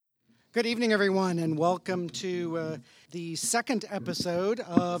Good evening, everyone, and welcome to the second episode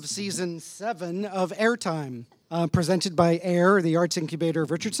of Season 7 of Airtime, presented by AIR, the Arts Incubator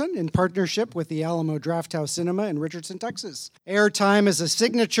of Richardson, in partnership with the Alamo Drafthouse Cinema in Richardson, Texas. Airtime is a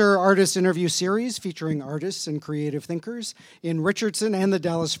signature artist interview series featuring artists and creative thinkers in Richardson and the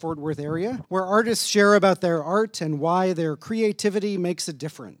Dallas-Fort Worth area, where artists share about their art and why their creativity makes a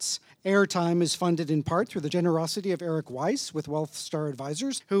difference. Airtime is funded in part through the generosity of Eric Weiss with Wealth Star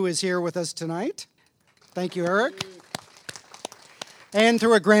Advisors, who is here with us tonight. Thank you, Eric. And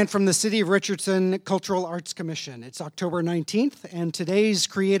through a grant from the City of Richardson Cultural Arts Commission. It's October 19th, and today's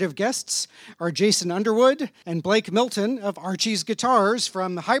creative guests are Jason Underwood and Blake Milton of Archie's Guitars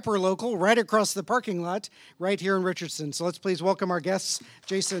from Hyperlocal, right across the parking lot, right here in Richardson. So let's please welcome our guests,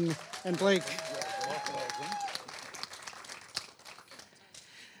 Jason and Blake.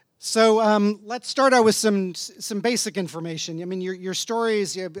 So let's start out with some basic information. I mean, your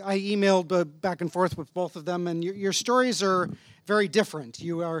stories, I emailed back and forth with both of them, and your stories are very different.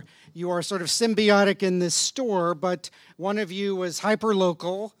 You are sort of symbiotic in this store, but one of you was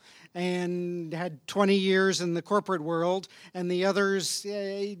hyper-local and had 20 years in the corporate world, and the others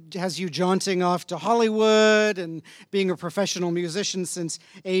has you jaunting off to Hollywood and being a professional musician since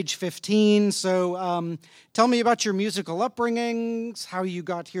age 15. So tell me about your musical upbringings, how you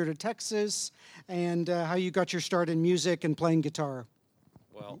got here to Texas, and how you got your start in music and playing guitar.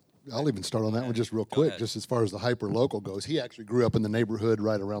 Well, I'll even start on that one just real quick, just as far as the hyper-local goes. He actually grew up in the neighborhood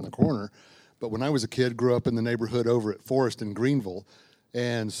right around the corner, but when I was a kid, grew up in the neighborhood over at Forest and Greenville.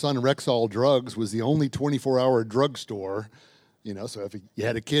 And Sun Rexall Drugs was the only 24-hour drugstore, so if you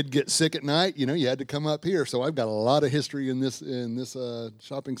had a kid get sick at night, you had to come up here. So I've got a lot of history in this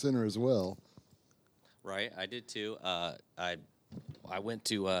shopping center as well. Right, I did too. I went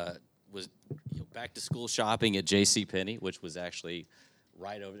to was back to school shopping at JCPenney, which was actually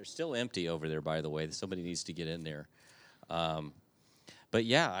right over there, still empty over there, by the way. Somebody needs to get in there. But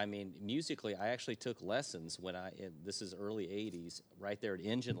yeah, I mean, musically, I actually took lessons this is early 80s, right there at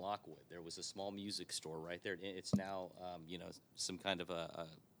Engine Lockwood. There was a small music store right there. It's now, some kind of a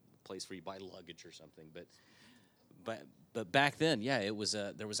place where you buy luggage or something. But back then, yeah,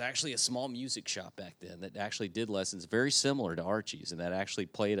 there was actually a small music shop back then that actually did lessons very similar to Archie's, and that actually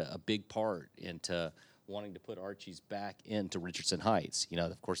played a big part into wanting to put Archie's back into Richardson Heights.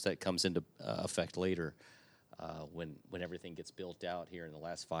 Of course, that comes into effect later. When everything gets built out here in the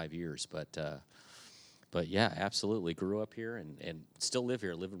last 5 years. But yeah, absolutely. Grew up here and still live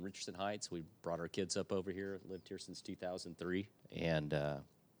here. Live in Richardson Heights. We brought our kids up over here. Lived here since 2003. And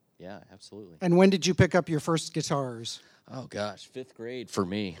yeah, absolutely. And when did you pick up your first guitars? Oh, gosh, 5th grade for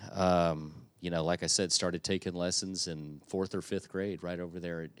me. Like I said, started taking lessons in 4th or 5th grade right over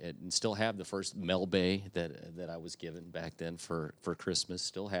there. And still have the first Mel Bay that I was given back then for Christmas.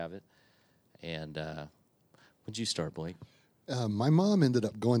 Still have it. And when'd you start, Blake? My mom ended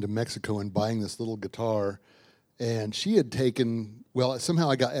up going to Mexico and buying this little guitar, and she had taken, somehow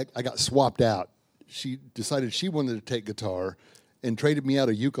I got swapped out. She decided she wanted to take guitar and traded me out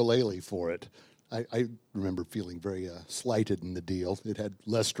a ukulele for it. I remember feeling very slighted in the deal. It had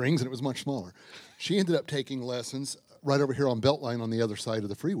less strings, and it was much smaller. She ended up taking lessons right over here on Beltline on the other side of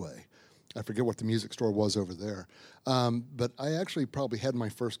the freeway. I forget what the music store was over there. But I actually probably had my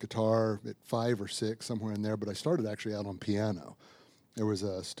first guitar at 5 or 6, somewhere in there, but I started actually out on piano. There was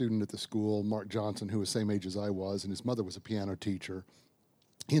a student at the school, Mark Johnson, who was the same age as I was, and his mother was a piano teacher.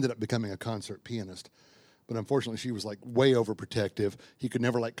 He ended up becoming a concert pianist. But unfortunately, she was way overprotective. He could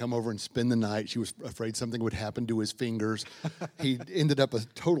never come over and spend the night. She was afraid something would happen to his fingers. He ended up a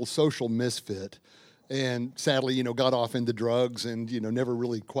total social misfit. And sadly, got off into drugs and, never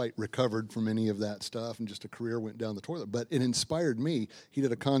really quite recovered from any of that stuff. And just a career went down the toilet. But it inspired me. He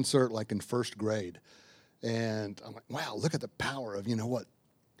did a concert in 1st grade. And I'm like, wow, look at the power of, what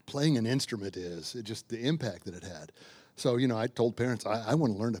playing an instrument is. Just the impact that it had. So, I told parents, I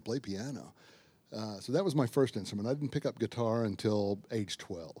want to learn to play piano. So that was my first instrument. I didn't pick up guitar until age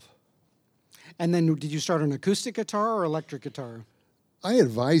 12. And then did you start an acoustic guitar or electric guitar? I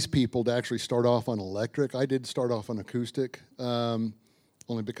advise people to actually start off on electric. I did start off on acoustic,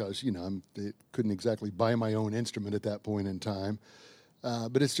 only because, I couldn't exactly buy my own instrument at that point in time.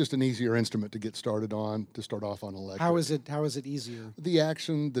 But it's just an easier instrument to get started on, to start off on electric. How is it easier? The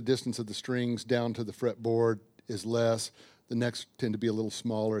action, the distance of the strings down to the fretboard is less. The necks tend to be a little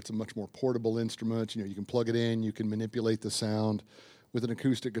smaller. It's a much more portable instrument. You can plug it in, you can manipulate the sound. With an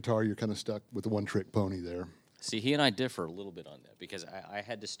acoustic guitar, you're kind of stuck with a one-trick pony there. See, he and I differ a little bit on that because I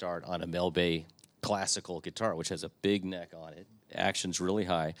had to start on a Mel Bay classical guitar, which has a big neck on it. Action's really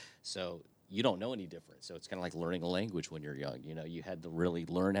high. So you don't know any different. So it's kind of like learning a language when you're young. You know, you had to really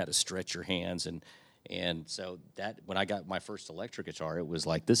learn how to stretch your hands, and so that when I got my first electric guitar, it was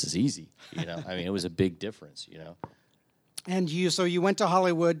like, this is easy. You know, I mean, it was a big difference. You know. And you went to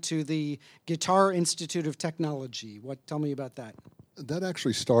Hollywood to the Guitar Institute of Technology. Tell me about that. That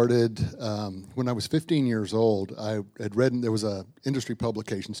actually started when I was 15 years old. I had read, there was a industry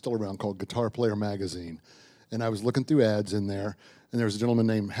publication still around called Guitar Player Magazine, and I was looking through ads in there, and there was a gentleman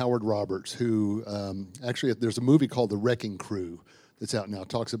named Howard Roberts who actually, there's a movie called The Wrecking Crew that's out now. It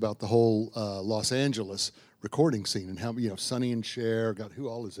talks about the whole Los Angeles recording scene and how, Sonny and Cher, God, who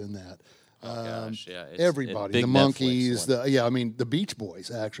all is in that. Oh gosh, yeah. Everybody, the Monkees, the Beach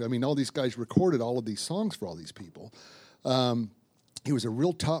Boys, actually. I mean, all these guys recorded all of these songs for all these people. He was a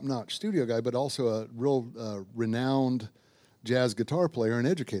real top-notch studio guy, but also a real renowned jazz guitar player and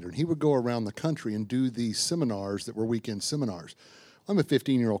educator. And he would go around the country and do these seminars that were weekend seminars. I'm a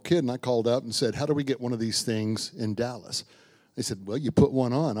 15-year-old kid, and I called up and said, how do we get one of these things in Dallas? They said, well, you put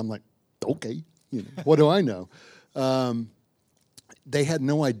one on. I'm like, okay, what do I know? They had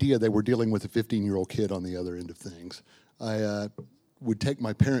no idea they were dealing with a 15-year-old kid on the other end of things. I would take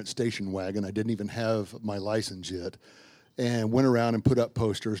my parents' station wagon. I didn't even have my license yet. And went around and put up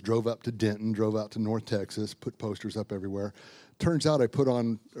posters, drove up to Denton, drove out to North Texas, put posters up everywhere. Turns out I put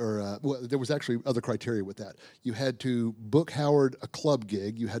on, there was actually other criteria with that. You had to book Howard a club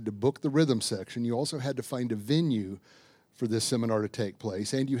gig. You had to book the rhythm section. You also had to find a venue for this seminar to take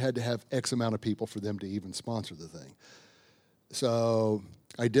place. And you had to have X amount of people for them to even sponsor the thing. So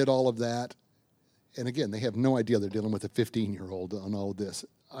I did all of that. And again, they have no idea they're dealing with a 15-year-old on all of this.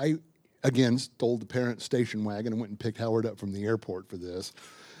 I again, stole the parent station wagon and went and picked Howard up from the airport for this.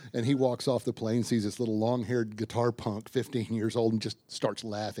 And he walks off the plane, sees this little long-haired guitar punk, 15 years old, and just starts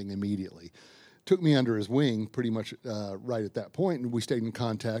laughing immediately. Took me under his wing pretty much right at that point, and we stayed in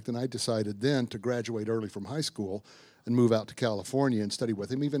contact, and I decided then to graduate early from high school and move out to California and study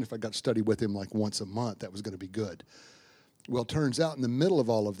with him. Even if I got to study with him like once a month, that was going to be good. Well, it turns out in the middle of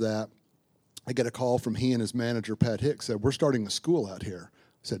all of that, I get a call from he and his manager, Pat Hicks, said, we're starting a school out here.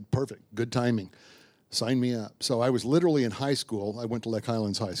 I said, perfect, good timing. Sign me up. So I was literally in high school. I went to Lake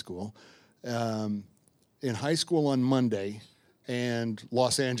Highlands High School. In high school on Monday and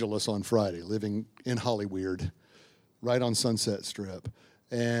Los Angeles on Friday, living in Hollyweird, right on Sunset Strip.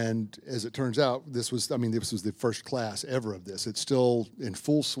 And as it turns out, this was the first class ever of this. It's still in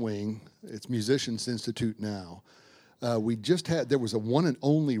full swing. It's Musicians Institute now. There was a one and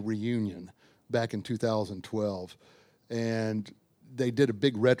only reunion back in 2012. And they did a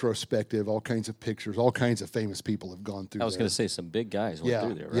big retrospective, all kinds of pictures, all kinds of famous people have gone through there. I was going to say some big guys went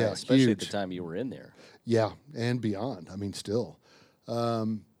through there, right? Yeah, especially huge. at the time you were in there. Yeah, and beyond. I mean, still.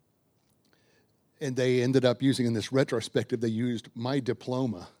 And they ended up using, in this retrospective, they used my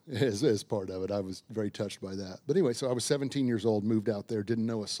diploma as part of it. I was very touched by that. But anyway, so I was 17 years old, moved out there, didn't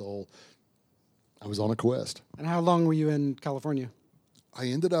know a soul. I was on a quest. And how long were you in California? I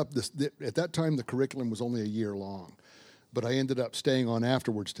ended up, at that time, the curriculum was only a year long. But I ended up staying on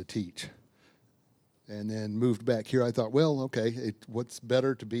afterwards to teach. And then moved back here. I thought, well, okay, what's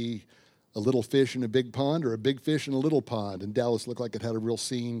better to be a little fish in a big pond or a big fish in a little pond? And Dallas looked like it had a real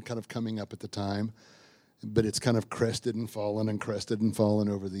scene kind of coming up at the time. But it's kind of crested and fallen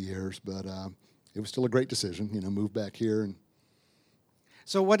over the years. But it was still a great decision, moved back here. And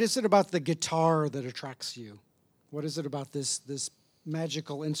so what is it about the guitar that attracts you? What is it about this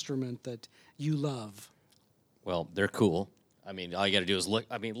magical instrument that you love? Well, they're cool. I mean, all you got to do is look.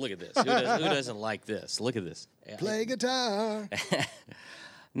 I mean, look at this. Who doesn't like this? Look at this. Play guitar.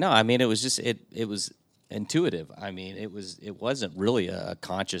 No, I mean, it was just it was intuitive. I mean, it wasn't really a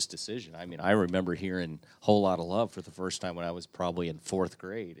conscious decision. I mean, I remember hearing "Whole Lotta Love" for the first time when I was probably in 4th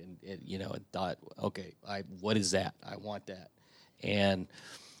grade, and thought, okay, what is that? I want that. And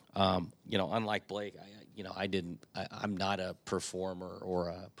unlike Blake, I'm not a performer or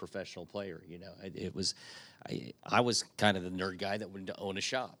a professional player. I was kind of the nerd guy that wanted to own a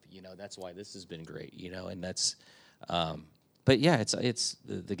shop. That's why this has been great. And that's, but yeah, it's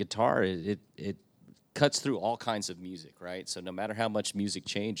the guitar. It cuts through all kinds of music, right? So no matter how much music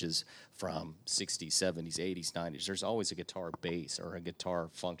changes from 60s, 70s, 80s, 90s, there's always a guitar bass or a guitar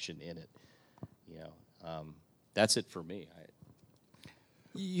function in it. That's it for me.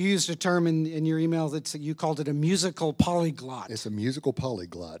 You used a term in your email that you called it a musical polyglot. It's a musical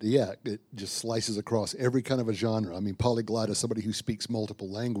polyglot. Yeah, it just slices across every kind of a genre. I mean, polyglot is somebody who speaks multiple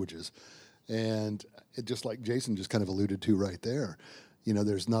languages. And just like Jason just kind of alluded to right there,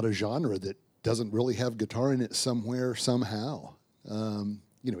 there's not a genre that doesn't really have guitar in it somewhere, somehow.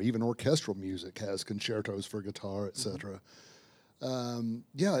 Even orchestral music has concertos for guitar, etc.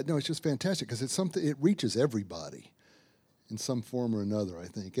 Yeah, no, it's just fantastic because it's something, it reaches everybody in some form or another, I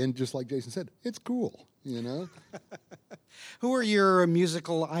think. And just like Jason said, it's cool, you know? Who were your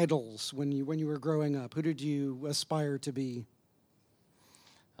musical idols when you were growing up? Who did you aspire to be?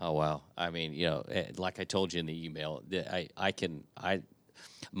 Oh wow! I mean, like I told you in the email,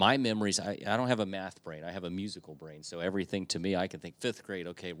 my memories. I don't have a math brain. I have a musical brain. So everything to me, I can think fifth grade.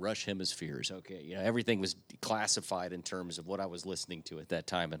 Okay, Rush Hemispheres. Okay, everything was classified in terms of what I was listening to at that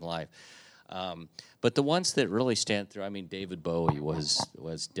time in life. But the ones that really stand through, I mean, David Bowie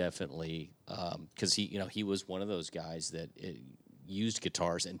was definitely because he was one of those guys that used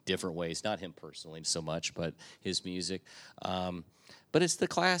guitars in different ways. Not him personally so much, but his music. But it's the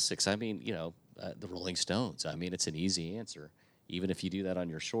classics. I mean, the Rolling Stones. I mean, it's an easy answer. Even if you do that on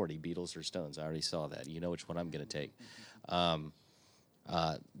your shorty, Beatles or Stones, I already saw that. You know which one I'm going to take.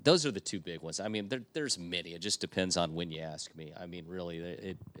 Those are the two big ones. I mean, there's many. It just depends on when you ask me. I mean,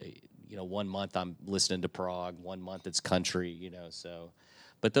 really, 1 month I'm listening to prog, 1 month it's country, so.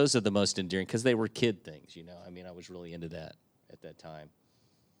 But those are the most endearing because they were kid things, I mean, I was really into that at that time.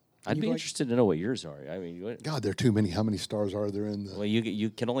 I'd be interested to know what yours are. I mean, God, there are too many. How many stars are there in the? Well, you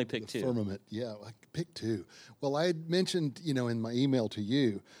can only pick two. Firmament, yeah, I could pick two. Well, I had mentioned, in my email to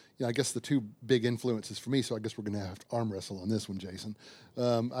you, I guess the two big influences for me. So I guess we're going to have to arm wrestle on this one, Jason.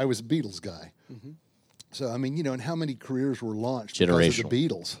 I was a Beatles guy, so I mean, and how many careers were launched because of the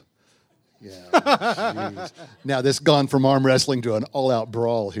Beatles? Yeah. Geez. Now this gone from arm wrestling to an all-out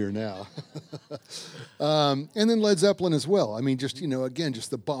brawl here now. And then Led Zeppelin as well. I mean, just, again, just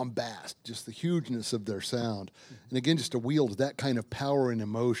the bombast, just the hugeness of their sound. And again, just to wield that kind of power and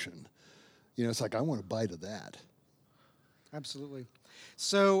emotion. It's like, I want a bite of that. Absolutely.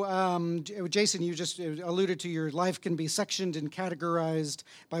 So, Jason, you just alluded to your life can be sectioned and categorized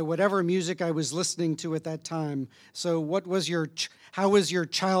by whatever music I was listening to at that time. So how was your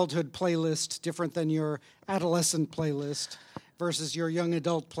childhood playlist different than your adolescent playlist versus your young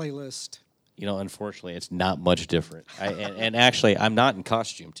adult playlist? Unfortunately, it's not much different. And actually, I'm not in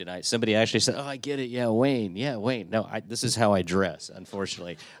costume tonight. Somebody actually said, "Oh, I get it. Yeah, Wayne. Yeah, Wayne." No, this is how I dress.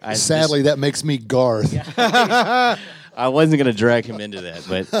 Unfortunately, sadly, that makes me Garth. I wasn't going to drag him into that,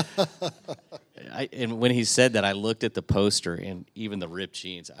 but and when he said that, I looked at the poster and even the ripped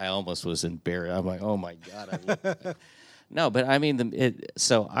jeans. I almost was embarrassed. I'm like, "Oh my God!" No, but I mean,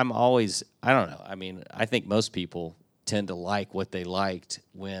 so I'm always. I don't know. I mean, I think most people tend to like what they liked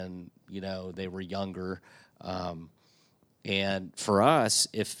when they were younger. And for us,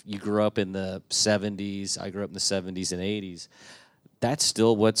 if you grew up in the 70s, I grew up in the 70s and 80s, that's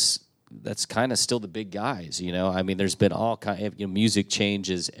kind of still the big guys, I mean, there's been all kind of, music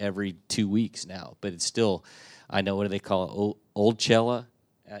changes every 2 weeks now, but it's still, I know, what do they call it, old cella,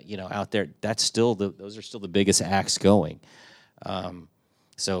 out there. That's still those are still the biggest acts going.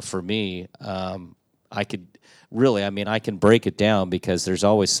 So for me, I could really, I mean, I can break it down because there's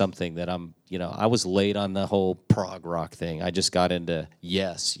always something that I was late on the whole prog rock thing. I just got into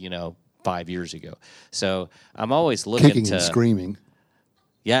Yes, 5 years ago. So I'm always looking kicking and screaming.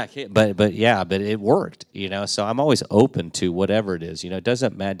 Yeah, but it worked, So I'm always open to whatever it is, It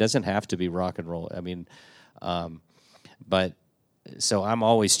doesn't have to be rock and roll. I mean, but so I'm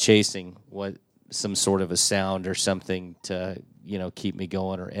always chasing some sort of a sound or something to keep me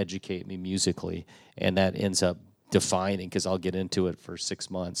going or educate me musically, and that ends up defining because I'll get into it for 6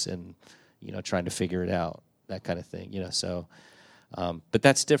 months and trying to figure it out, that kind of thing. So. But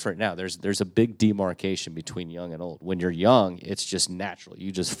that's different now. There's a big demarcation between young and old. When you're young, it's just natural.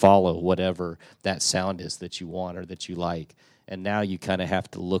 You just follow whatever that sound is that you want or that you like. And now you kind of have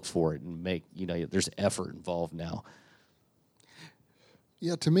to look for it and make, there's effort involved now.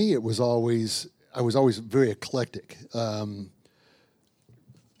 Yeah, to me, I was always very eclectic.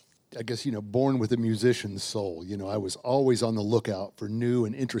 I guess, born with a musician's soul. I was always on the lookout for new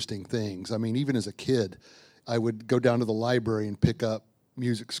and interesting things. I mean, even as a kid, I would go down to the library and pick up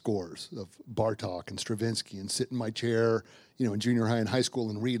music scores of Bartók and Stravinsky and sit in my chair, in junior high and high school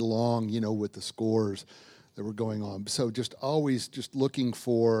and read along, with the scores that were going on. So just always just looking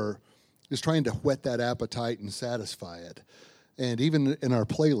for, just trying to whet that appetite and satisfy it. And even in our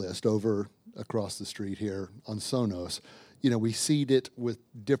playlist over across the street here on Sonos, we seed it with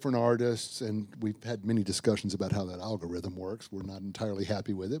different artists, and we've had many discussions about how that algorithm works. We're not entirely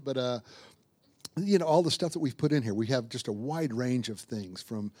happy with it, but all the stuff that we've put in here, we have just a wide range of things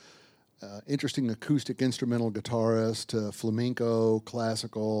from interesting acoustic instrumental guitarists to flamenco,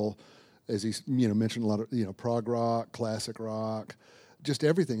 classical, as he mentioned, a lot of prog rock, classic rock, just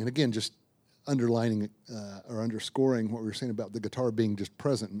everything. And again, just underlining or underscoring what we were saying about the guitar being just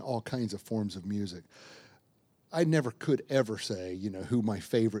present in all kinds of forms of music. I never could ever say, who my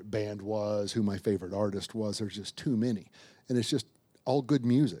favorite band was, who my favorite artist was. There's just too many. And it's just all good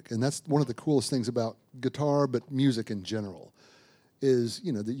music. And that's one of the coolest things about guitar, but music in general, is,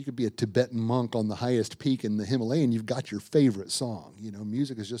 that you could be a Tibetan monk on the highest peak in the Himalaya and you've got your favorite song.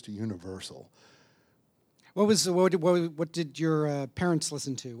 Music is just a universal. What did your parents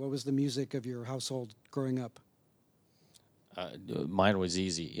listen to? What was the music of your household growing up? Mine was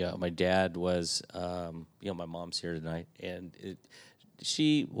easy. Yeah, my dad was. My mom's here tonight, and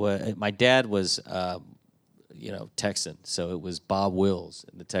my dad was, Texan, so it was Bob Wills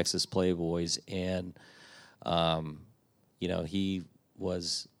and the Texas Playboys, and he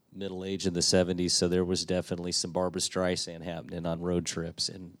was middle aged in the '70s, so there was definitely some Barbra Streisand happening on road trips,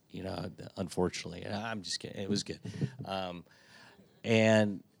 and unfortunately, and I'm just kidding, it was good,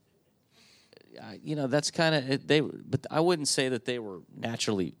 and. That's kind of but I wouldn't say that they were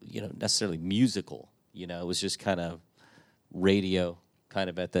naturally, necessarily musical. It was just kind of radio, kind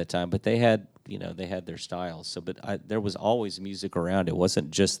of at that time. But they had, they had their styles. So, but there was always music around. It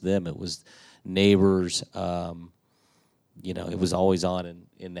wasn't just them. It was neighbors. It was always on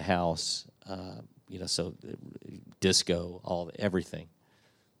in the house. So disco, everything.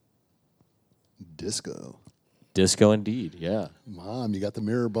 Disco, indeed. Yeah. Mom, you got the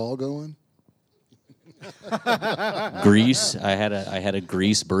mirror ball going? Grease. I had a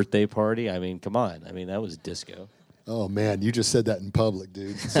Grease birthday party. I mean, come on. I mean, that was disco. Oh man, you just said that in public,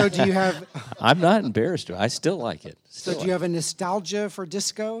 dude. So do you have? I'm not embarrassed. I still like it. So do you have a nostalgia for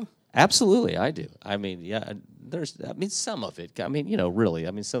disco? Absolutely, I do. I mean, yeah. Some of it.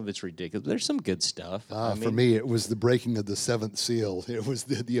 Really. Some of it's ridiculous. There's some good stuff. For me, it was the breaking of the seventh seal. It was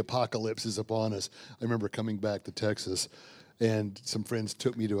the apocalypse is upon us. I remember coming back to Texas, and some friends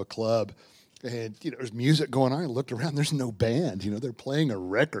took me to a club. And, there's music going on. I looked around. There's no band. They're playing a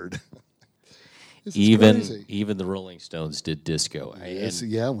record. Even the Rolling Stones did disco. A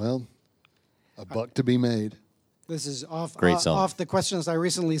buck to be made. This is off the questions. I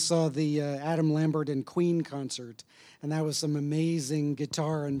recently saw the Adam Lambert and Queen concert, and that was some amazing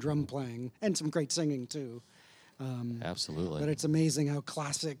guitar and drum playing, and some great singing, too. Absolutely. But it's amazing how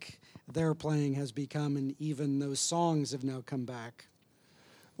classic their playing has become, and even those songs have now come back.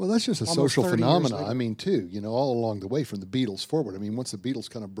 Well, that's just a Almost social 30 phenomenon. years later. All along the way from the Beatles forward. Once the Beatles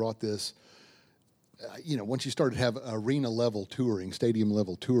kind of brought this, once you started to have arena-level touring,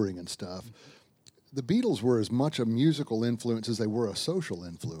 stadium-level touring and stuff, the Beatles were as much a musical influence as they were a social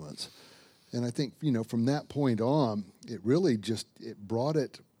influence. And I think, from that point on, it really it brought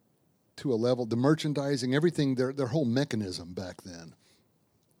it to a level, the merchandising, everything, their whole mechanism back then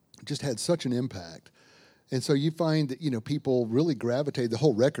just had such an impact. And so you find that, people really gravitate, the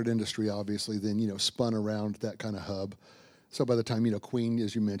whole record industry obviously then, spun around that kind of hub. So by the time, Queen,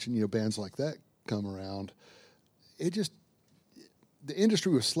 as you mentioned, bands like that come around, the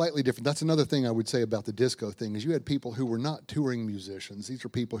industry was slightly different. That's another thing I would say about the disco thing is you had people who were not touring musicians. These are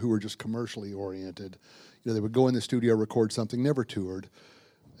people who were just commercially oriented. They would go in the studio, record something, never toured.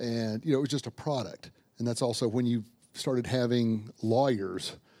 And, it was just a product. And that's also when you started having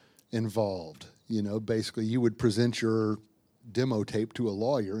lawyers involved. Basically you would present your demo tape to a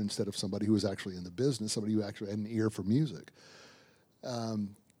lawyer instead of somebody who was actually in the business, somebody who actually had an ear for music.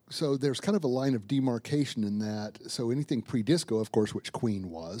 So there's kind of a line of demarcation in that. So anything pre-disco, of course, which Queen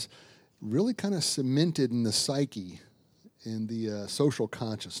was, really kind of cemented in the psyche, in the social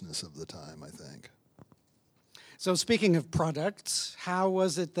consciousness of the time, I think. So speaking of products, how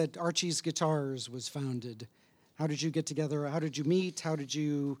was it that Archie's Guitars was founded? How did you get together? How did you meet? How did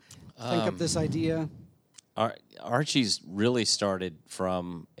you think up this idea? Archie's really started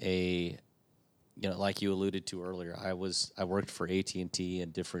from like you alluded to earlier. I worked for AT&T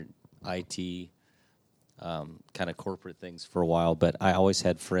and different IT kind of corporate things for a while, but I always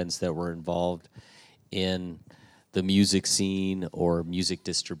had friends that were involved in the music scene or music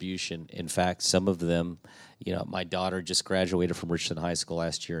distribution. In fact, some of them, my daughter just graduated from Richland High School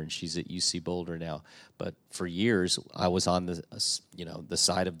last year, and she's at UC Boulder now. But for years, I was on the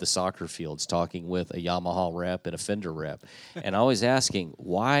side of the soccer fields talking with a Yamaha rep and a Fender rep, and always asking,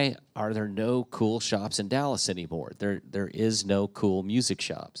 why are there no cool shops in Dallas anymore? There is no cool music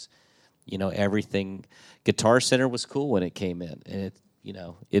shops. Everything. Guitar Center was cool when it came in, and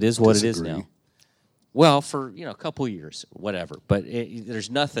it is what it is now. Well, for a couple years, whatever. But there's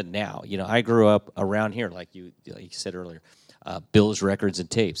nothing now. I grew up around here, like you said earlier. Bill's Records and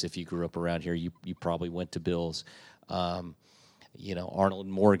Tapes. If you grew up around here, you probably went to Bill's. Arnold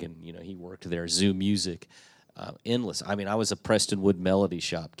Morgan. He worked there. Zoo Music, endless. I was a Prestonwood Melody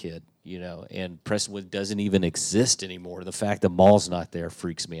Shop kid. And Prestonwood doesn't even exist anymore. The fact the mall's not there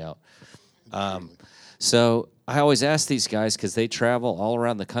freaks me out. So I always ask these guys because they travel all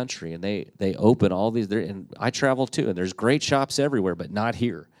around the country and they open all these. And I travel too, and there's great shops everywhere, but not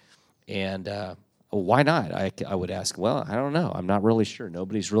here. And why not? I would ask. Well, I don't know. I'm not really sure.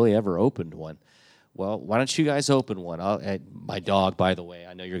 Nobody's really ever opened one. Well, why don't you guys open one? My dog, by the way,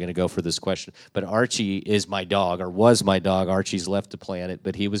 I know you're going to go for this question, but Archie is my dog, or was my dog. Archie's left the planet,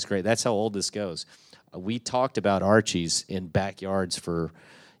 but he was great. That's how old this goes. We talked about Archie's in backyards for,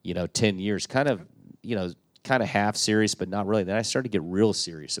 10 years, kind of half serious, but not really. Then I started to get real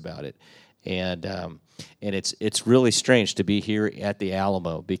serious about it. And it's really strange to be here at the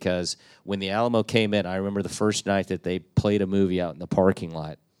Alamo, because when the Alamo came in, I remember the first night that they played a movie out in the parking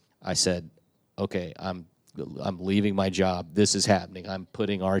lot. I said, okay, I'm leaving my job. This is happening. I'm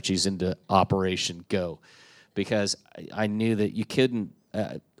putting Archie's into operation, go. Because I knew that you couldn't,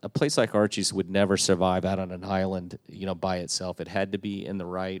 a place like Archie's would never survive out on an island, by itself. It had to be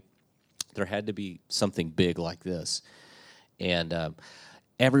there had to be something big like this. And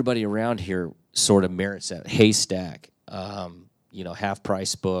everybody around here sort of merits that. Haystack, Half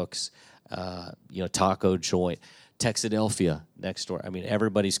Price Books, Taco Joint. Texadelphia next door. I mean,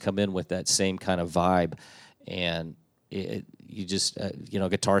 everybody's come in with that same kind of vibe, and you just, a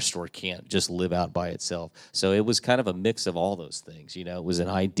guitar store can't just live out by itself. So it was kind of a mix of all those things. It was an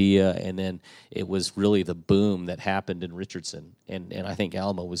idea, and then it was really the boom that happened in Richardson, and I think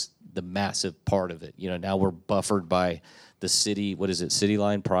Alamo was the massive part of it. Now we're buffered by the city. What is it? City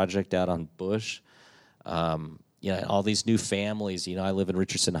Line project out on Bush. All these new families. I live in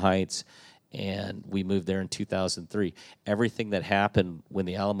Richardson Heights. And we moved there in 2003. Everything that happened when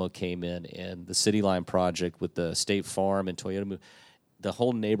the Alamo came in and the City Line project with the State Farm and Toyota, the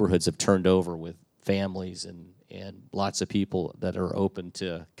whole neighborhoods have turned over with families and lots of people that are open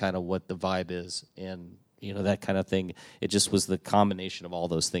to kind of what the vibe is. And, that kind of thing. It just was the combination of all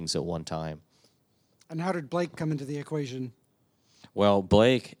those things at one time. And how did Blake come into the equation? Well,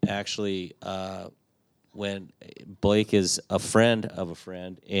 Blake actually, when Blake is a friend of a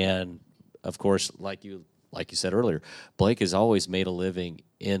friend, and of course, like you said earlier, Blake has always made a living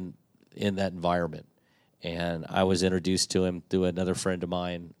in that environment, and I was introduced to him through another friend of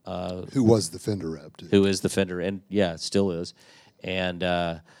mine, who was the Fender rep, too. Who is the Fender, and still is, and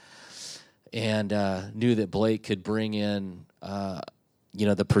knew that Blake could bring in,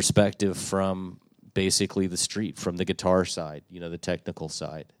 the perspective from basically the street, from the guitar side, the technical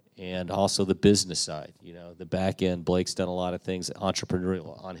side. And also the business side, the back end. Blake's done a lot of things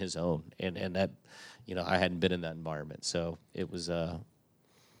entrepreneurial on his own, and that, I hadn't been in that environment, so it was. I'll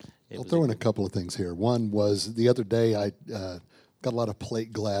throw in a couple of things here. One was the other day I got a lot of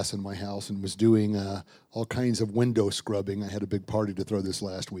plate glass in my house and was doing all kinds of window scrubbing. I had a big party to throw this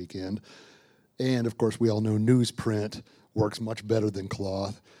last weekend, and of course we all know newsprint works much better than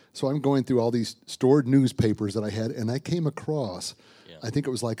cloth. So I'm going through all these stored newspapers that I had, and I came across. I think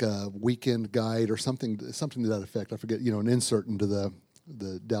it was like a weekend guide or something to that effect. I forget, an insert into the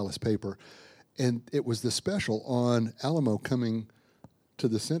Dallas paper. And it was the special on Alamo coming to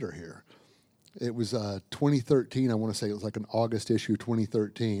the center here. It was 2013, I want to say. It was like an August issue,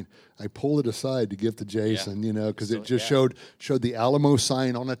 2013. I pulled it aside to give to Jason, because it just showed the Alamo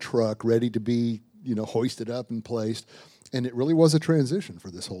sign on a truck ready to be, hoisted up and placed. And it really was a transition for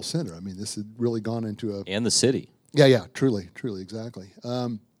this whole center. I mean, this had really gone into a... And the city. Yeah, truly, exactly.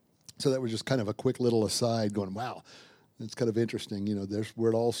 So that was just kind of a quick little aside going, wow, it's kind of interesting. There's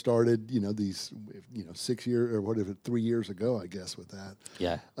where it all started, these, 6 years or whatever, 3 years ago, I guess, with that.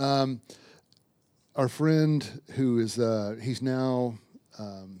 Yeah. Our friend who is, he's now...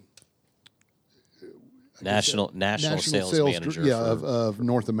 National sales manager. Of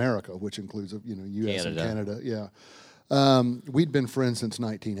North America, which includes, U.S. and Canada. Yeah. We'd been friends since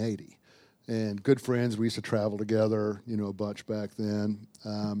 1980. And good friends. We used to travel together, a bunch back then.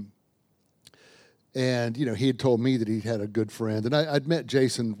 And, he had told me that he had a good friend. And I'd met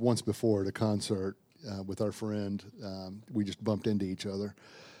Jason once before at a concert with our friend. We just bumped into each other.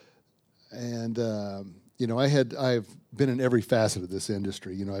 And, I've been in every facet of this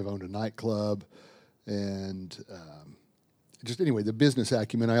industry. I've owned a nightclub and the business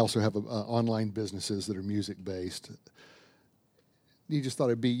acumen. I also have online businesses that are music-based. He just thought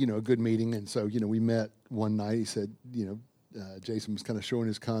it'd be, a good meeting. And so, we met one night. He said, Jason was kind of showing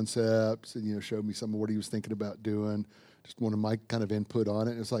his concepts and, showed me some of what he was thinking about doing. Just wanted my kind of input on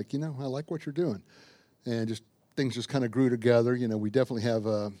it. And it's like, I like what you're doing. And things just kind of grew together. We definitely have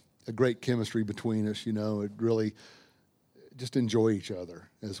a great chemistry between us, It really just enjoy each other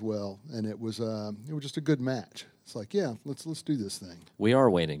as well. And it was just a good match. It's like, yeah, let's do this thing. We are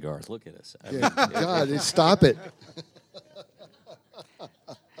Wayne and Garth. Look at us. God, stop it.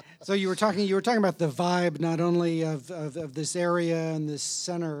 So you were talking about the vibe not only of this area and this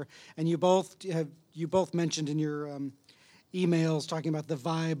center, and you both mentioned in your emails talking about the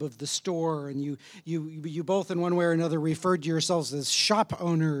vibe of the store, and you both in one way or another referred to yourselves as shop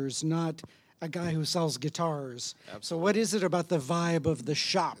owners, not a guy who sells guitars. Absolutely. So what is it about the vibe of the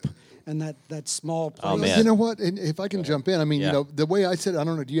shop and that small place? Oh, man. You know what? And if I can jump in, I mean, Yeah. the way I said, I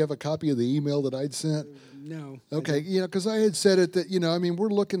don't know, do you have a copy of the email that I'd sent? No. Okay, because I had said it that, I mean, we're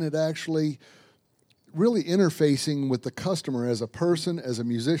looking at actually really interfacing with the customer as a person, as a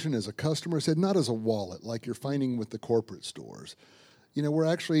musician, as a customer. I said, not as a wallet like you're finding with the corporate stores. We're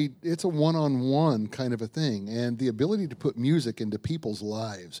actually, it's a one-on-one kind of a thing. And the ability to put music into people's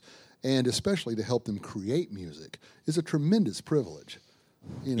lives, and especially to help them create music, is a tremendous privilege.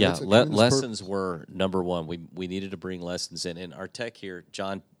 Yeah, it's a tremendous lessons were number one. We needed to bring lessons in. And our tech here,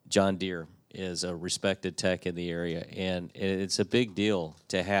 John Deere, is a respected tech in the area. And it's a big deal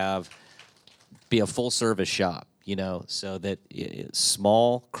to be a full-service shop, so that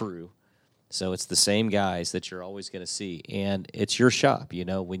small crew. So it's the same guys that you're always going to see. And it's your shop,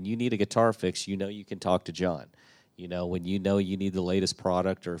 When you need a guitar fix, you can talk to John. When you need the latest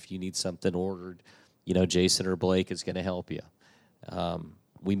product, or if you need something ordered, Jason or Blake is going to help you.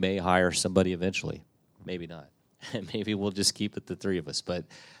 We may hire somebody eventually, maybe not. Maybe we'll just keep it the three of us. But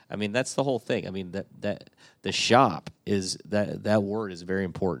I mean, that's the whole thing. I mean, that the shop is that word is very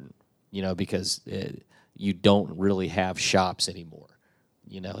important, because you don't really have shops anymore.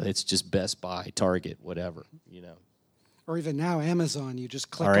 It's just Best Buy, Target, whatever. Or even now, Amazon. You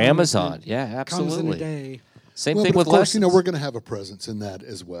just click Or on it Amazon, and yeah, it absolutely. comes in a day. Same Well, thing but with of course, lessons. we're going to have a presence in that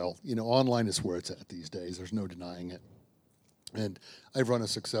as well. Online is where it's at these days. There's no denying it. And I've run a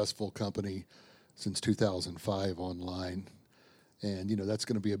successful company since 2005 online, and that's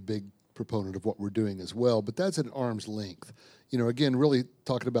going to be a big proponent of what we're doing as well. But that's at arm's length. Again, really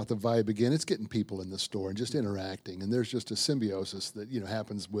talking about the vibe again. It's getting people in the store and just interacting, and there's just a symbiosis that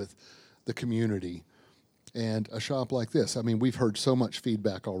happens with the community. And a shop like this, I mean, we've heard so much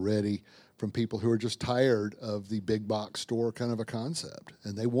feedback already from people who are just tired of the big box store kind of a concept.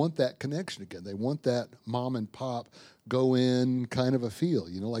 And they want that connection again. They want that mom and pop go in kind of a feel,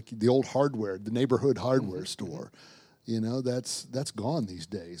 like the old hardware, the neighborhood hardware store. That's gone these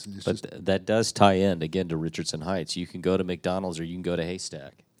days. And But that does tie in, again, to Richardson Heights. You can go to McDonald's or you can go to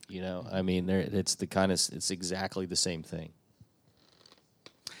Haystack. I mean, it's exactly the same thing.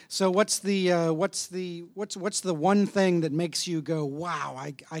 So what's the one thing that makes you go, wow,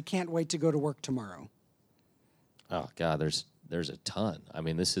 I can't wait to go to work tomorrow? Oh God, there's a ton. I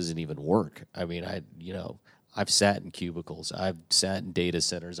mean, this isn't even work. I mean, I've sat in cubicles, I've sat in data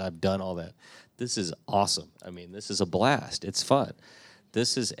centers, I've done all that. This is awesome. I mean, this is a blast. It's fun.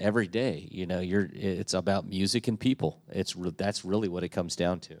 This is every day. It's about music and people. That's really what it comes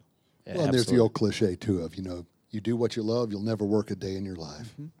down to. well, and there's the old cliche too of you do what you love, you'll never work a day in your life.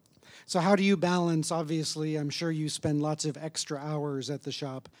 Mm-hmm. So how do you balance, obviously, I'm sure you spend lots of extra hours at the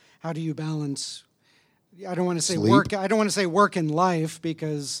shop. How do you balance, I don't want to say Sleep? work, I don't want to say work and life,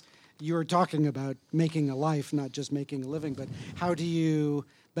 because you're talking about making a life, not just making a living, but how do you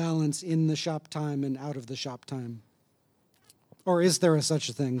balance in the shop time and out of the shop time? Or is there such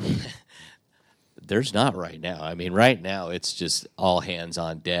a thing? There's not right now. I mean, right now it's just all hands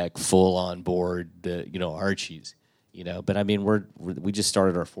on deck, full on board. Archies. But I mean, we just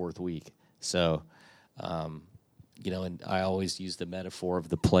started our 4th week, so and I always use the metaphor of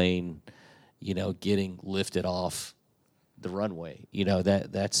the plane, getting lifted off the runway. It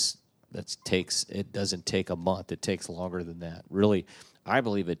doesn't take a month. It takes longer than that. Really, I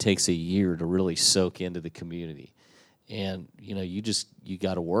believe it takes a year to really soak into the community, and you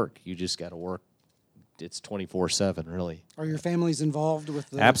got to work. You just got to work. It's 24/7, really. Are your families involved with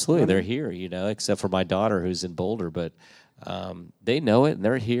the Absolutely, running? they're here. Except for my daughter who's in Boulder, but they know it and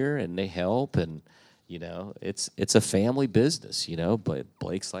they're here and they help, and it's a family business. But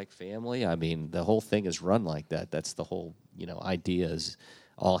Blake's like family. I mean, the whole thing is run like that. That's the whole idea is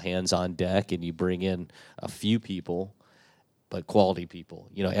all hands on deck, and you bring in a few people, but quality people.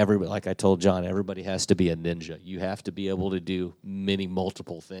 Everybody, like I told John, everybody has to be a ninja. You have to be able to do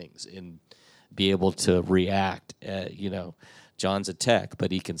multiple things and be able to react. John's a tech,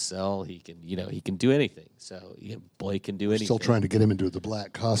 but he can sell. He can do anything. So Blake can do anything. Still trying to get him into the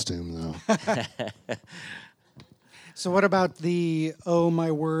black costume, though. So what about the, oh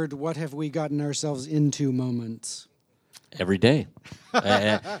my word, what have we gotten ourselves into moments? Every day.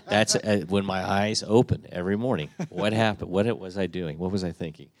 That's when my eyes open every morning. What happened? What was I doing? What was I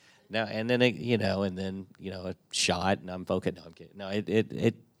thinking? Now and then a shot, and I'm okay. No, I'm kidding. No,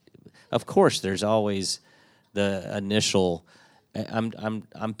 it. Of course, there's always the initial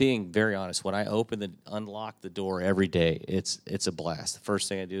I'm being very honest. When I unlock the door every day, it's a blast. The first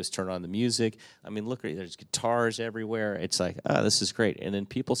thing I do is turn on the music. I mean, look, there's guitars everywhere. It's like, oh, this is great. And then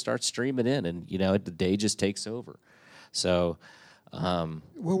people start streaming in, and the day just takes over. So, well,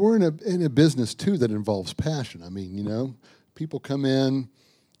 we're in a business too that involves passion. I mean, people come in.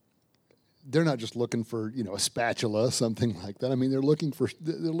 They're not just looking for a spatula, something like that. I mean, they're looking for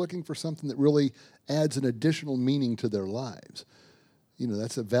something that really adds an additional meaning to their lives.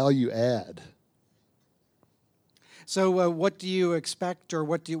 That's a value add. So, what do you expect, or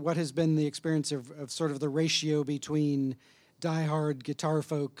what has been the experience of sort of the ratio between diehard guitar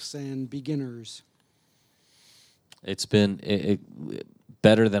folks and beginners? It's been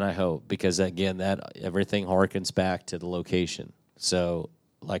better than I hoped, because again, that everything harkens back to the location. So,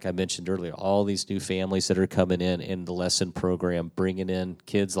 like I mentioned earlier, all these new families that are coming in the lesson program, bringing in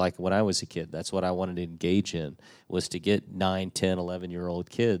kids like when I was a kid. That's what I wanted to engage in, was to get 9, 10,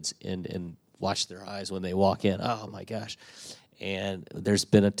 11-year-old kids and watch their eyes when they walk in. Oh, my gosh. And there's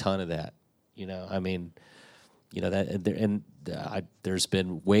been a ton of that. There's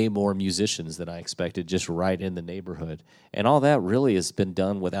been way more musicians than I expected just right in the neighborhood. And all that really has been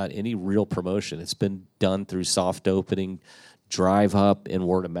done without any real promotion. It's been done through soft opening, drive up, and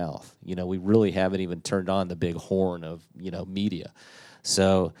word of mouth. We really haven't even turned on the big horn of media.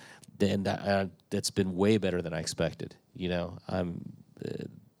 So then that's been way better than I expected.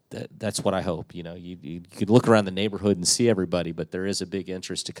 That's what I hope. You could look around the neighborhood and see everybody, but there is a big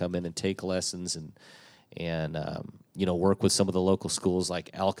interest to come in and take lessons and work with some of the local schools like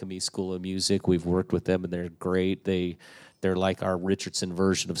Alchemy School of Music. We've worked with them, and they're great. They're like our Richardson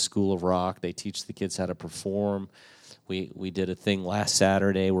version of School of Rock. They teach the kids how to perform. We did a thing last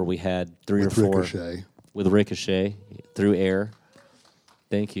Saturday where we had three or four with Ricochet through air.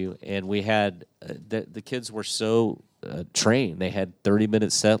 Thank you. And we had the kids were so trained. They had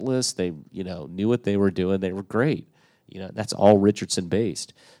 30-minute set lists. They knew what they were doing. They were great. That's all Richardson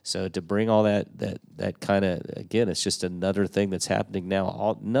based. So to bring all that kind of, again, it's just another thing that's happening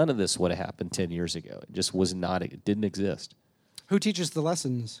now. None of this would have happened 10 years ago. It just was not. It didn't exist. Who teaches the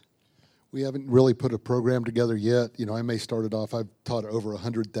lessons? We haven't really put a program together yet. I may start it off. I've taught over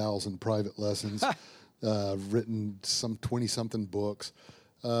 100,000 private lessons, written some 20-something books.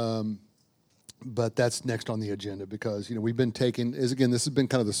 But that's next on the agenda, because, we've been this has been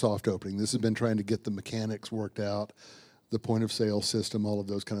kind of the soft opening. This has been trying to get the mechanics worked out, the point of sale system, all of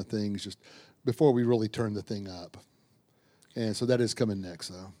those kind of things, just before we really turn the thing up. And so that is coming next,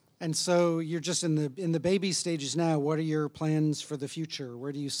 though. And so you're just in the baby stages now. What are your plans for the future?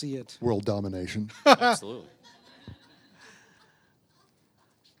 Where do you see it? World domination. Absolutely.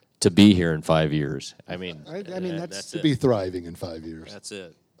 To be here in 5 years. I mean, that's to be thriving in 5 years. That's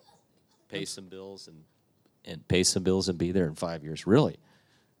it. Pay some bills and be there in 5 years. Really.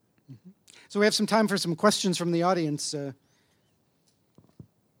 Mm-hmm. So we have some time for some questions from the audience. In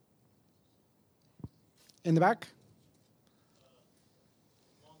the back.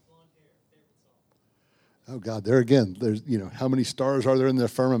 Oh God, there again. There's how many stars are there in the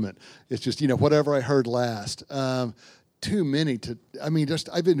firmament? It's just whatever I heard last. Too many to. I mean,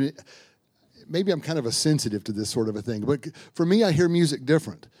 maybe I'm kind of a sensitive to this sort of a thing, but for me, I hear music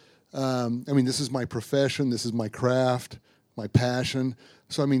different. This is my profession. This is my craft, my passion.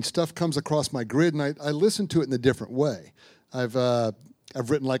 So stuff comes across my grid, and I listen to it in a different way. I've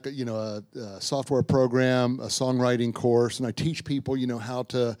written like a software program, a songwriting course, and I teach people how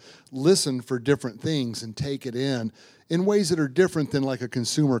to listen for different things and take it in ways that are different than like a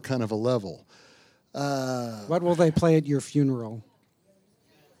consumer kind of a level. What will they play at your funeral?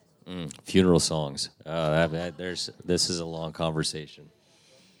 Funeral songs. This is a long conversation.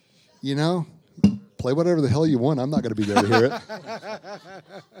 Play whatever the hell you want. I'm not going to be there to hear it.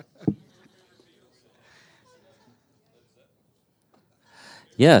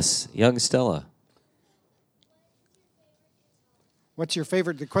 Yes, young Stella. What's your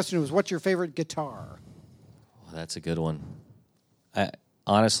favorite? The question was, what's your favorite guitar? Well, that's a good one.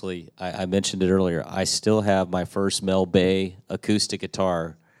 Honestly, I mentioned it earlier. I still have my first Mel Bay acoustic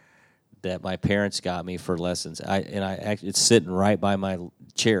guitar that my parents got me for lessons. It's sitting right by my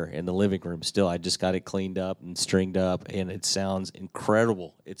chair in the living room still. I just got it cleaned up and stringed up, and it sounds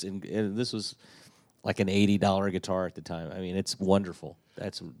incredible. And this was like an $80 guitar at the time. It's wonderful.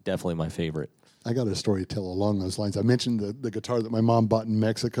 That's definitely my favorite. I got a story to tell along those lines. I mentioned the guitar that my mom bought in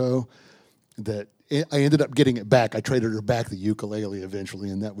Mexico that I ended up getting it back. I traded her back the ukulele eventually,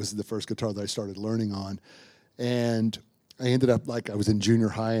 and that was the first guitar that I started learning on. And I ended up like I was in junior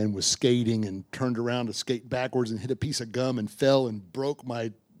high and was skating and turned around to skate backwards and hit a piece of gum and fell and broke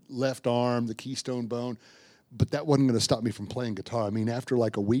my left arm, the keystone bone. but that wasn't going to stop me from playing guitar. I mean, after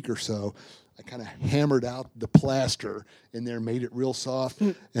like a week or so, I kind of hammered out the plaster in there, made it real soft,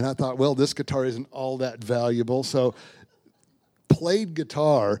 and I thought, well, this guitar isn't all that valuable, so played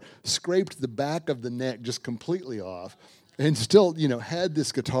guitar, scraped the back of the neck just completely off, and still, had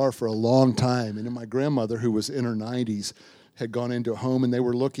this guitar for a long time. And then my grandmother, who was in her 90s, had gone into a home, and they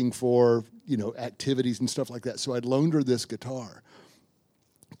were looking for, activities and stuff like that. So I'd loaned her this guitar.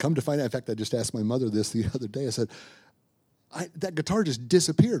 Come to find out, in fact, I just asked my mother this the other day. I said, that guitar just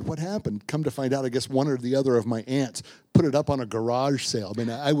disappeared. What happened? Come to find out, I guess one or the other of my aunts put it up on a garage sale. I mean,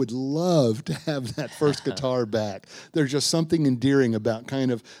 I would love to have that first guitar back. There's just something endearing about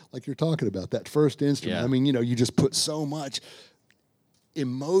kind of, like you're talking about, that first instrument. Yeah. I mean, you just put so much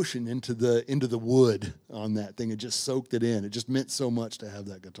emotion into the wood on that thing. It just soaked it in. It just meant so much to have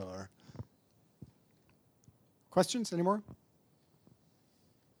that guitar. Questions anymore?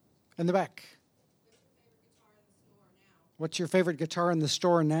 In the back. What's your favorite guitar in the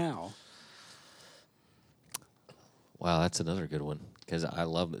store now? Wow, that's another good one because I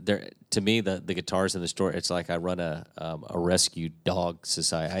love it. To me, the guitars in the store, it's like I run a rescue dog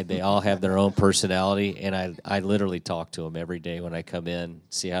society. They all have their own personality, and I literally talk to them every day when I come in,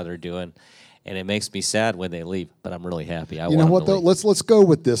 see how they're doing, and it makes me sad when they leave, but I'm really happy. You know what though? Let's go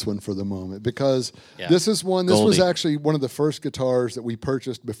with this one for the moment because this is one. This was actually one of the first guitars that we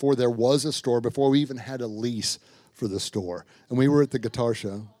purchased before there was a store, before we even had a lease for the store, and we were at the guitar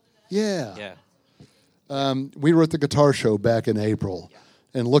show. Yeah. We were at the guitar show back in April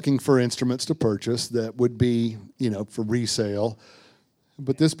and looking for instruments to purchase that would be, for resale.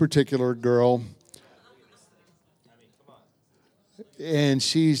 But this particular girl, and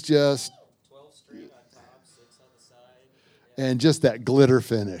she's just, 12 string on top, 6 on the side. And just that glitter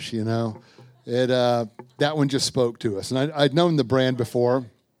finish, that one just spoke to us. And I'd known the brand before.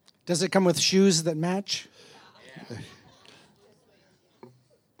 Does it come with shoes that match?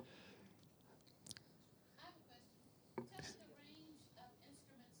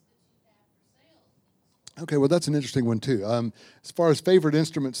 Okay, well, that's an interesting one, too. As far as favorite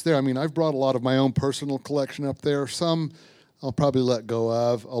instruments there, I mean, I've brought a lot of my own personal collection up there. Some I'll probably let go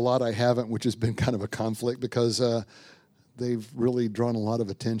of. A lot I haven't, which has been kind of a conflict because they've really drawn a lot of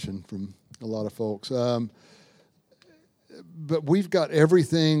attention from a lot of folks. But we've got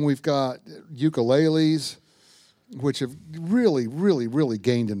everything. We've got ukuleles, which have really, really, really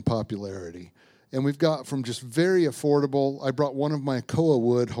gained in popularity. And we've got from just very affordable. I brought one of my koa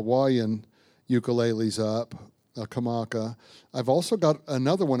wood Hawaiian ukuleles up, a Kamaka. I've also got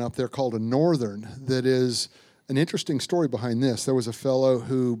another one up there called a Northern that is an interesting story behind this. There was a fellow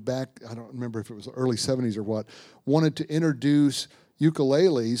who back, I don't remember if it was early 70s or what, wanted to introduce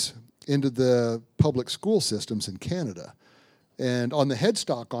ukuleles into the public school systems in Canada. And on the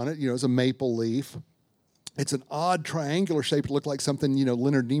headstock on it, is a maple leaf. It's an odd triangular shape. It looked like something,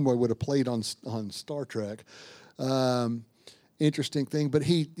 Leonard Nimoy would have played on Star Trek. Interesting thing. But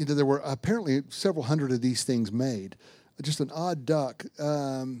there were apparently several hundred of these things made. Just an odd duck.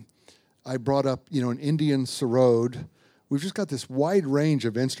 I brought up, an Indian sarod. We've just got this wide range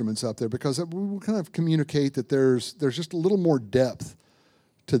of instruments up there because we kind of communicate that there's just a little more depth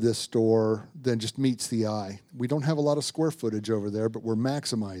to this store than just meets the eye. We don't have a lot of square footage over there, but we're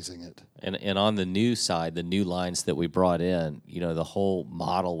maximizing it. And on the new side, the new lines that we brought in, the whole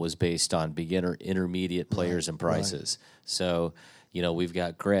model was based on beginner, intermediate players and prices. Right. So, we've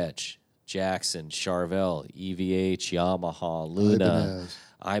got Gretsch, Jackson, Charvel, EVH, Yamaha, Luna,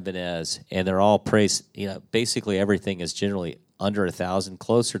 Ibanez, and they're all priced, basically everything is generally under 1,000,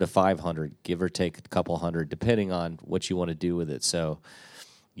 closer to 500, give or take a couple hundred, depending on what you want to do with it. So,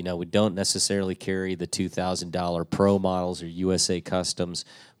 we don't necessarily carry the $2,000 Pro models or USA Customs,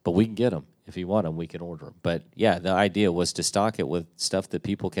 but we can get them. If you want them, we can order them. But, yeah, the idea was to stock it with stuff that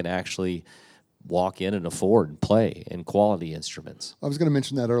people can actually walk in and afford and play, and quality instruments. I was going to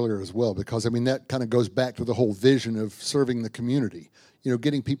mention that earlier as well because, that kind of goes back to the whole vision of serving the community,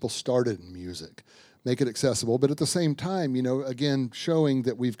 getting people started in music, make it accessible, but at the same time, again, showing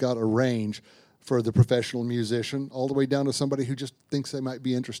that we've got a range for the professional musician, all the way down to somebody who just thinks they might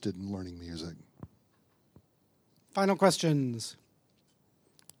be interested in learning music. Final questions.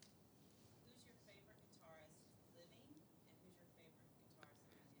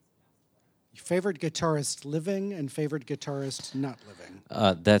 Who's your favorite guitarist living and favorite guitarist not living?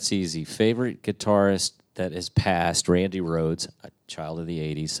 That's easy. Favorite guitarist that has passed, Randy Rhoads, a child of the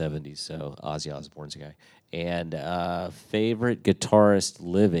 80s, 70s, so Ozzy Osbourne's a guy. And favorite guitarist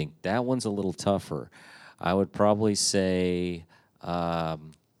living, that one's a little tougher. I would probably say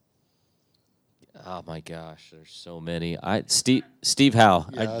Oh my gosh, there's so many. Steve Howe,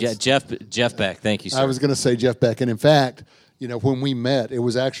 Yeah, Jeff Beck. Thank you, sir. I was going to say Jeff Beck, and in fact, when we met, it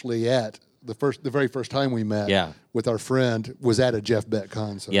was actually at the very first time we met. Yeah. With our friend was at a Jeff Beck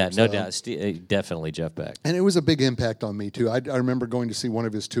concert. Yeah, no doubt. Definitely Jeff Beck. And it was a big impact on me too. I remember going to see one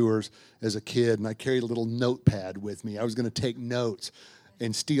of his tours as a kid, and I carried a little notepad with me. I was going to take notes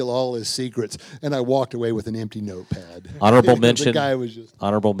and steal all his secrets, and I walked away with an empty notepad. Honorable mention. The guy was just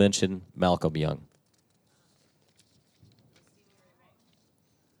honorable mention. Malcolm Young.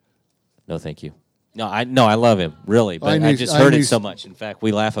 No, thank you. No, I love him really, but I just heard it so much. In fact,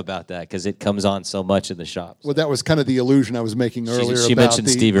 we laugh about that because it comes on so much in the shops. Well, that was kind of the illusion I was making earlier. She about mentioned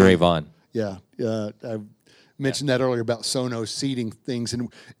Stevie Ray Vaughan. Yeah, I mentioned that earlier about Sonos seating things,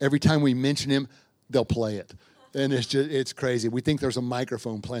 and every time we mention him, they'll play it, and it's crazy. We think there's a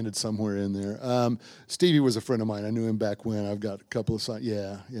microphone planted somewhere in there. Stevie was a friend of mine. I knew him back when. I've got a couple of songs.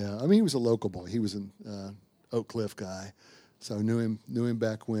 Yeah. I mean, he was a local boy. He was an Oak Cliff guy, so I knew him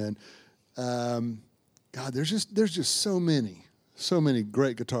back when. God, there's just so many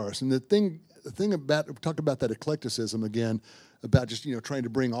great guitarists, and the thing about talk about that eclecticism again, about just trying to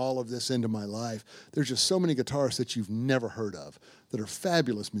bring all of this into my life. There's just so many guitarists that you've never heard of that are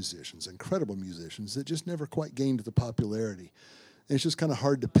fabulous musicians, incredible musicians that just never quite gained the popularity. And it's just kind of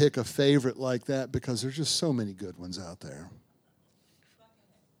hard to pick a favorite like that because there's just so many good ones out there.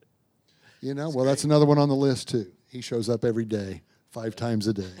 Well, that's another one on the list too. He shows up every day, 5 times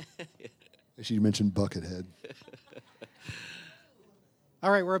a day. As you mentioned, Buckethead. All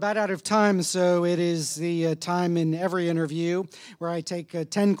right, we're about out of time, so it is the time in every interview where I take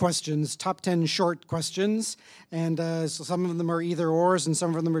 10 questions, top 10 short questions, and so some of them are either ors and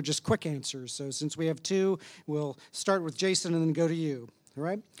some of them are just quick answers. So since we have 2, we'll start with Jason and then go to you. All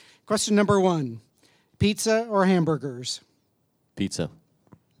right? Question number 1, pizza or hamburgers? Pizza.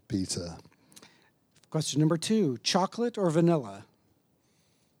 Pizza. Question number 2, chocolate or vanilla?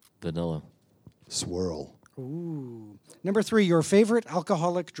 Vanilla. Swirl. Ooh. Number 3, your favorite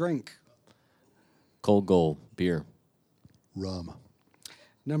alcoholic drink? Cold Gold. Beer. Rum.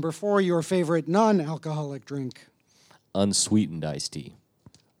 Number 4, your favorite non-alcoholic drink? Unsweetened iced tea.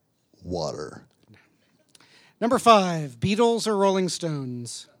 Water. Number 5, Beatles or Rolling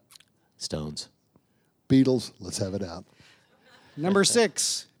Stones? Stones. Beatles. Let's have it out. Number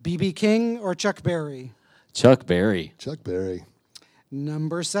 6, B.B. King or Chuck Berry? Chuck Berry. Chuck Berry.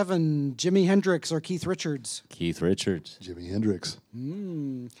 Number 7, Jimi Hendrix or Keith Richards? Keith Richards. Jimi Hendrix.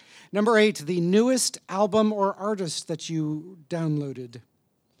 Number 8, the newest album or artist that you downloaded?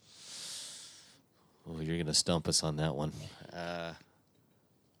 Oh, you're going to stump us on that one.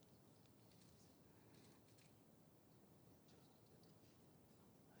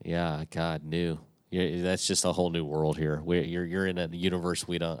 Yeah, God, new. That's just a whole new world here. You're in a universe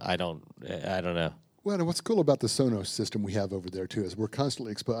I don't know. Well, and what's cool about the Sonos system we have over there, too, is we're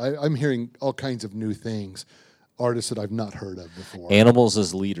constantly exposed. I'm hearing all kinds of new things, artists that I've not heard of before. Animals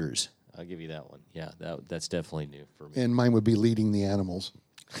as leaders. I'll give you that one. Yeah, that's definitely new for me. And mine would be Leading the Animals.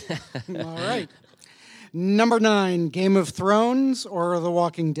 All right. Number 9, Game of Thrones or The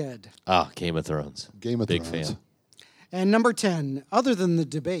Walking Dead? Game of Thrones. Game of Big Thrones. fan. And number 10, other than the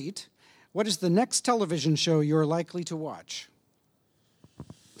debate, what is the next television show you're likely to watch?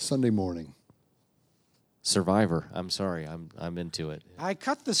 Sunday morning. Survivor. I'm sorry. I'm into it. I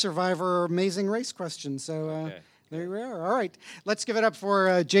cut the Survivor Amazing Race question, so Okay. there we are. All right. Let's give it up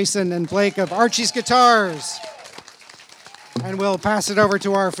for Jason and Blake of Archie's Guitars. And we'll pass it over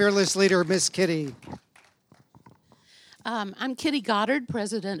to our fearless leader, Miss Kitty. I'm Kitty Goddard,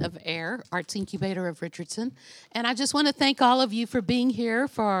 president of AIR, Arts Incubator of Richardson. And I just want to thank all of you for being here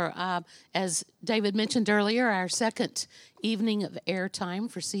for, as David mentioned earlier, our second evening of airtime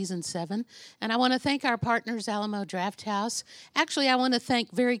for season 7. And I want to thank our partners, Alamo Drafthouse. Actually, I want to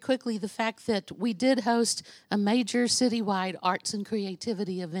thank very quickly the fact that we did host a major citywide arts and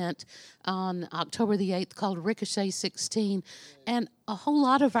creativity event on October the 8th called Ricochet 16. And a whole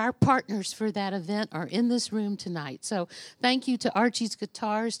lot of our partners for that event are in this room tonight. So thank you to Archie's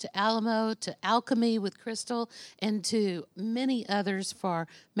Guitars, to Alamo, to Alchemy with Crystal, and to many others for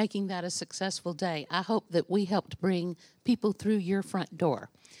making that a successful day. I hope that we helped bring people through your front door.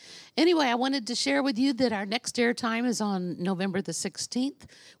 Anyway, I wanted to share with you that our next airtime is on November the 16th,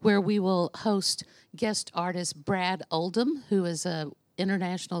 where we will host guest artist Brad Oldham, who is a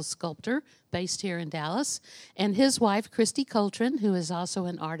international sculptor based here in Dallas, and his wife, Christy Coltrane, who is also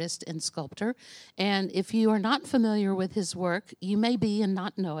an artist and sculptor. And if you are not familiar with his work, you may be and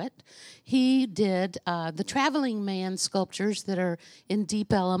not know it. He did the Traveling Man sculptures that are in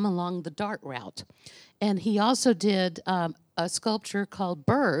Deep Ellum along the Dart route. And he also did a sculpture called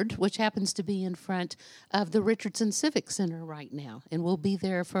Bird, which happens to be in front of the Richardson Civic Center right now. And we'll be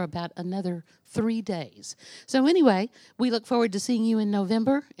there for about another 3 days. So anyway, we look forward to seeing you in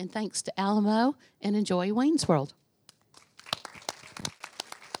November. And thanks to Alamo, and enjoy Wayne's World.